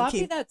how couldn't sloppy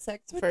keep- that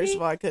sex would First be?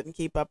 of all, I couldn't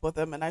keep up with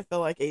him, and I feel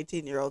like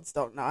 18-year-olds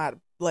don't know how to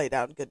lay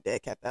down good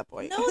dick at that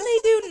point. No, they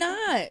do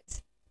not.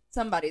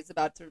 Somebody's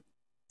about to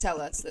tell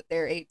us that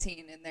they're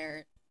 18 and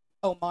they're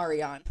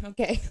Omarion,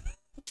 okay?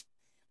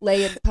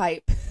 Laying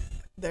pipe.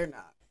 They're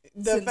not.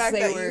 The Since fact they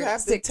that were you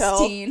have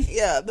 16. to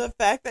tell, the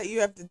fact that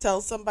you have to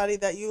tell somebody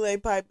that you lay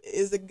pipe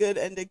is a good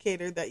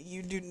indicator that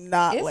you do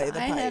not If lay I the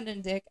pipe. had a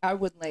dick, I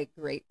would lay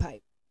great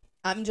pipe.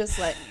 I'm just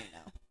letting you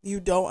know. You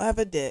don't have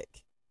a dick.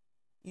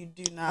 You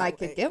do not. I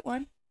could lay. get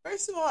one.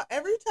 First of all,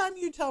 every time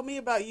you tell me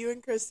about you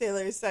and Chris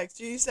Taylor's sex,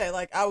 you say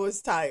like I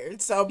was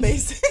tired. So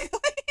basically,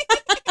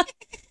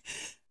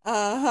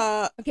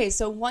 Okay,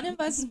 so one of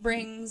us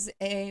brings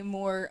a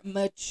more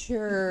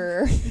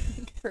mature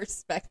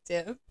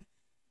perspective.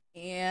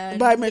 And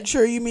By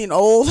mature, you mean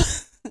old?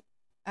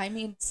 I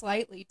mean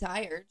slightly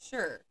tired,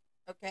 sure.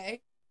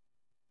 Okay?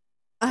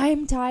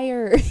 I'm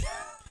tired.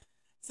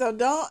 So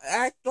don't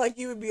act like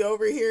you would be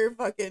over here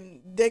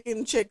fucking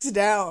dicking chicks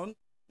down.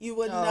 You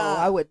would No, not.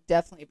 I would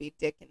definitely be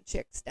dicking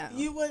chicks down.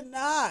 You would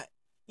not.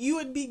 You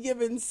would be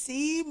giving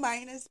C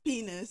minus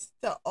penis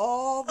to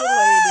all the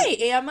I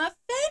ladies. am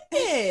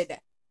offended.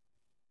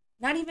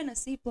 Not even a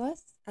C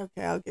plus.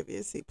 Okay, I'll give you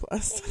a C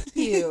plus. Thank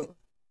you.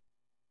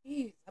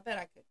 Jeez, I bet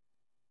I could.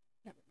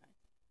 Never mind.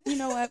 You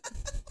know what?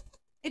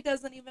 It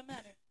doesn't even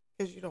matter.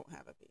 Because you don't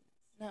have a penis.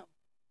 No,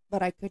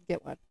 but I could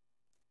get one.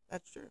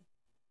 That's true.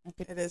 I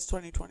could. It is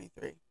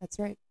 2023. That's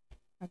right.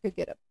 I could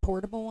get a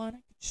portable one. I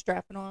could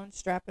strap it on,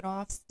 strap it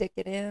off, stick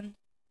it in,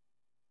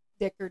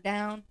 dick her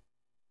down.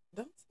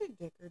 Don't say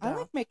dick her I down.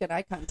 like making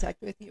eye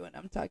contact with you when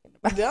I'm talking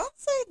about. Don't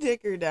say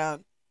dick her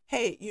down.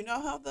 Hey, you know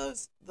how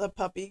the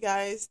puppy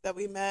guys that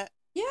we met,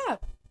 Yeah.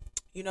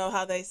 you know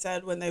how they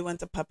said when they went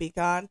to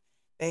PuppyCon,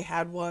 they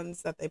had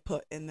ones that they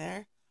put in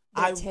there?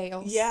 Their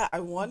tails. Yeah, I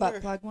wonder.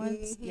 Butt plug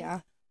ones. Mhm. Yeah.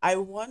 I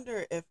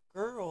wonder if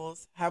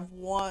girls have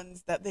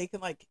ones that they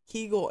can like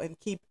Kegel and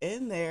keep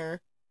in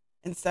there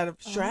instead of Oh,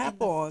 in the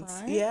strap-ons.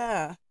 front?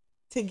 Yeah,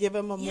 to give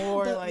them a Yeah,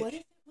 more but like. what if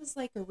it was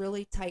like a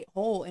really tight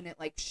hole and it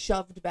like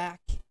shoved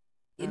back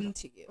I don't-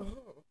 into you?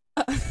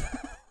 Oh.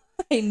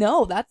 I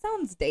know, that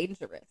sounds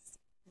dangerous.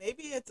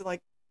 Maybe it's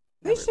like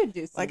We should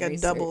do some like a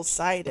research.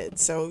 double-sided,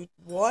 so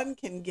one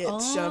can get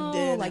shoved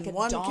in like and a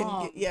one dong.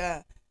 can get.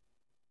 Yeah,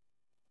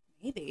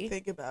 Maybe.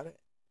 think about it.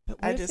 But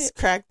what I if just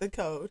cracked the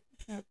code.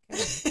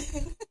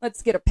 Okay.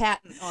 Let's get a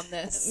patent on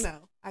this.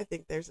 No, I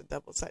think there's a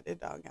double-sided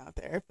dog out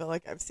there. I feel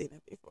like I've seen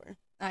it before.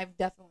 I've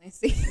definitely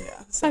seen.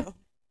 Yeah, so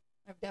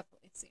I've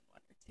definitely seen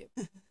one or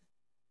two.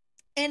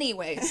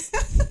 Anyways,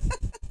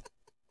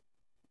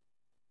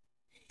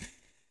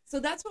 so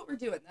that's what we're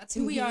doing. That's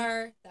who we Mhm.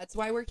 are. That's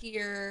why we're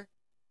here.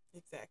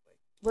 exactly.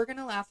 We're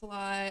gonna laugh a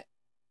lot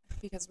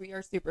because we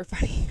are super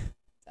funny.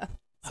 So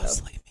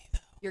Mostly me though.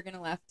 you're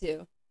gonna laugh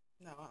too.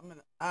 No,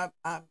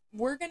 I'm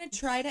We're gonna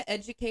try to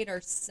educate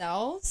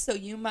ourselves, so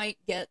you might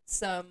get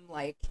some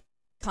like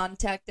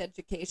contact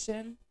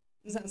education.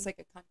 Sounds like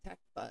a contact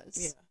buzz.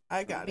 yeah,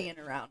 I from got being it.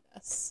 around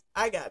us.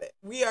 I got it.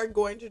 We are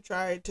going to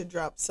try to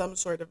drop some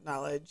sort of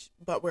knowledge,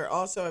 but we're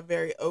also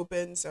very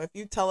open. So if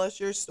you tell us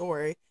your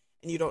story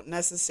and you don't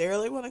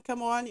necessarily want to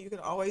come on, you can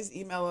always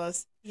email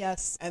us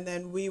Yes. and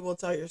then we will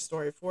tell your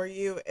story for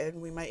you.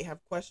 And we might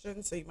have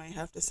questions, so you might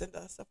have to send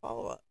us a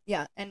follow up.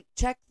 Yeah, and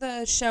check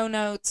the show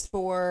notes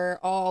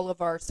for all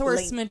of our source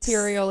Links.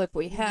 material if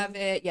we have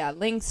it. Yeah,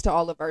 links to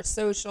all of our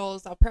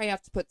socials. I'll probably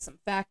have to put some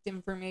fact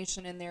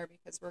information in there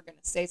because we're going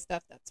to say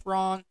stuff that's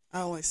wrong. I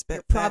only spit.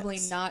 You're probably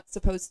facts. not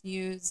supposed to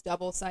use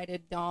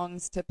double-sided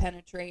dongs to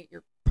penetrate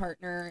your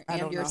partner I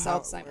don't and know how yourself it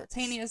works.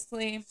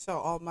 simultaneously. So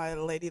all my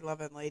lady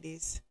loving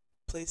ladies,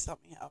 please tell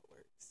me how it works.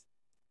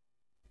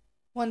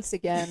 Once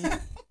again,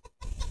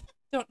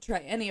 don't try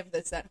any of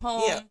this at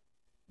home. Yeah.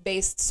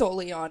 Based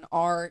solely on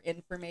our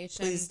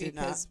information Please do not.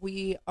 because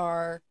we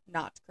are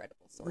not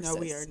credible sources. No,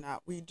 we are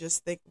not. We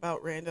just think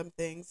about random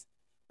things.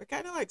 We're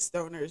kind of like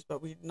stoners,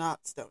 but we're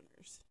not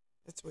stoners.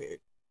 It's weird.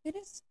 It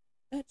is.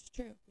 That's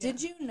true. Yeah.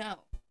 Did you know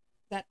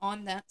that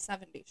on that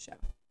 70s show,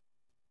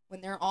 when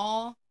they're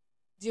all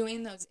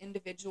doing those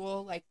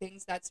individual like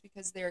things, that's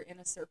because they're in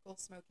a circle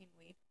smoking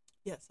weed?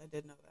 Yes, I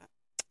did know that.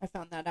 I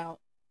found that out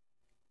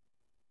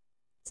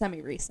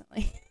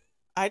semi-recently.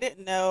 I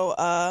didn't know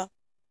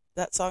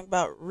that song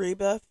about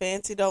Reba,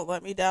 Fancy Don't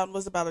Let Me Down,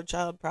 was about a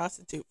child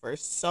prostitute for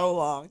so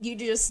long. You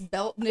just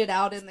belting it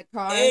out in the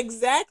car.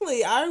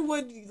 Exactly. I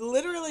would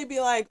literally be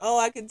like, oh,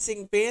 I could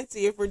sing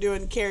Fancy if we're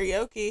doing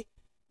karaoke.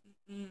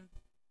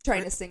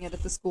 Trying to sing it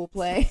at the school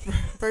play.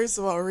 First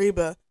of all,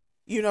 Reba,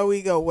 you know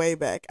we go way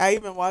back. I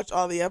even watched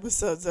all the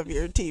episodes of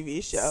your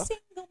TV show.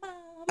 Single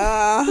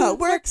mom.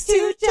 Works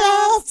two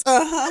jobs.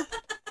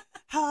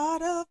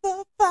 Heart of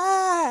a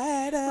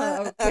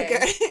fighter.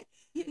 Okay.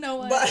 You know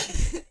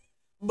what?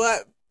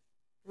 But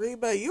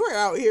Reba, you were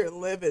out here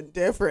living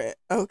different,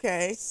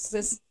 okay?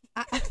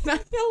 I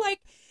feel like,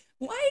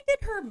 why did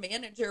her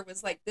manager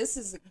was like, this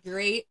is a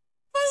great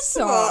First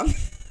of all, song.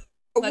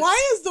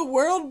 why is the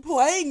world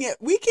playing it?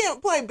 We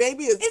can't play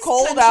Baby It's, It's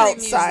Cold country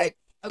Outside. music.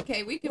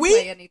 Okay, we can We-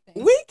 play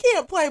anything. We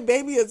can't play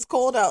Baby It's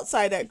Cold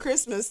Outside at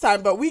Christmas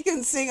time, but we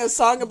can sing a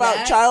song about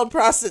That- child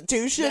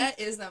prostitution. That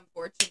is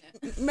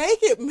unfortunate. Make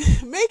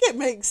it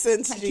make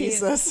sense, I can't.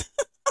 Jesus.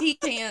 He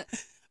can't.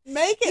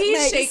 Make it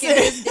He's make shaking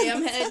sense. his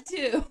damn head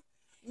too.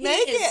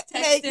 Make is it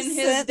make texting his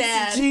sense,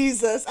 dad.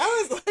 Jesus.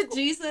 I was like,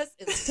 Jesus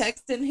is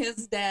texting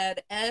his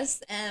dad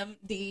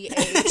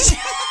SMDH.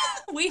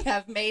 We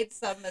have made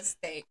some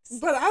mistakes.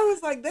 but I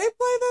was like, they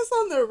play this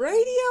on the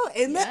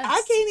radio, and I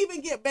Yes. can't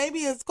even get Baby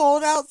It's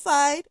Cold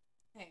Outside.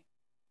 Hey,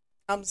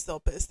 I'm still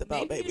pissed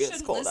about maybe Baby you It's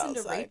shouldn't Cold listen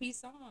Outside. to rapey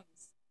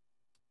songs.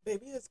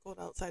 Baby It's Cold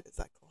Outside is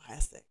a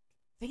classic.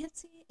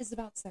 Fancy is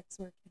about sex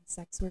work, and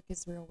sex work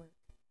is real work.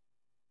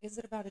 Is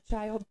it about a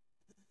child?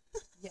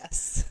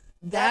 Yes.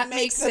 That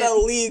makes it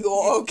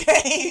illegal,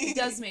 okay? It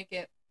does make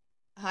it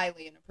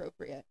highly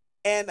inappropriate.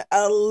 And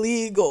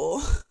illegal.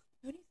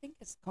 Who do you think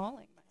is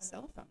calling my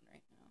cell phone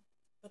right now?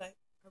 But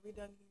are we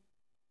done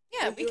here?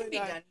 Yeah, Are we you can and be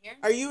I- done here.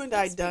 Are you and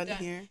I Let's be done done.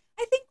 here?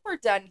 I think we're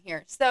done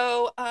here.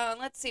 So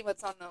let's see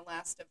what's on the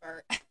last of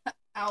our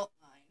outline.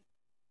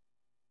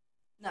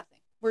 Nothing.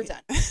 We're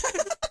done.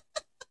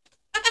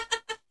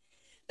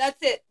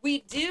 That's it. We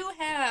do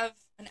have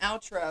an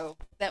outro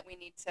that we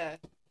need to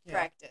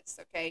practice.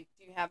 Okay.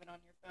 Do you have it on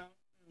your phone?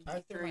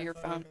 I threw my your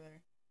phone phone. over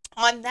there.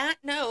 On that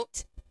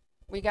note,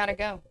 we gotta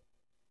go.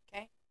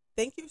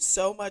 Thank you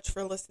so much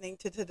for listening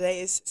to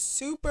today's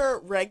super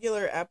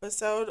regular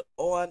episode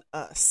on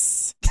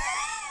us,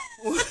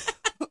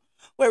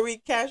 where we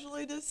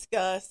casually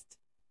discussed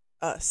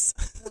us.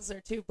 Those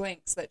are 2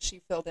 blanks that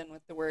she filled in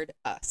with the word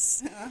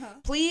us. Uh-huh.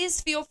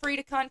 Please feel free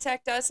to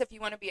contact us if you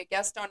want to be a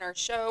guest on our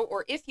show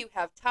or if you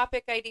have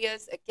topic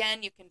ideas.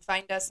 Again, you can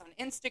find us on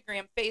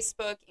Instagram,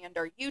 Facebook, and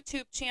our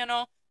YouTube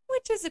channel,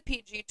 which is a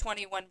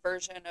PG-21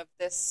 version of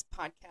this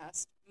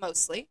podcast,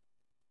 mostly.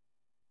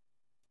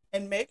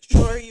 And make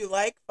sure you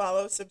like,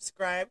 follow,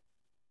 subscribe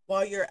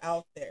while you're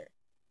out there.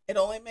 It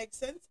only makes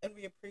sense, and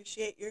we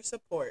appreciate your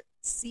support.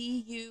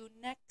 See you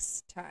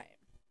next time.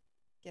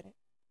 Get it?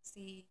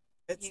 See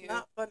It's you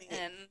not funny.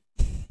 and...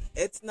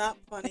 It's not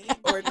funny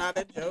or not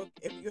a joke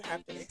if you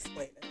have to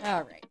explain it.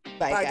 All right.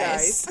 Bye, Bye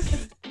guys.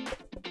 guys.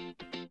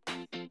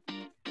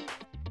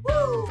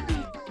 Woo!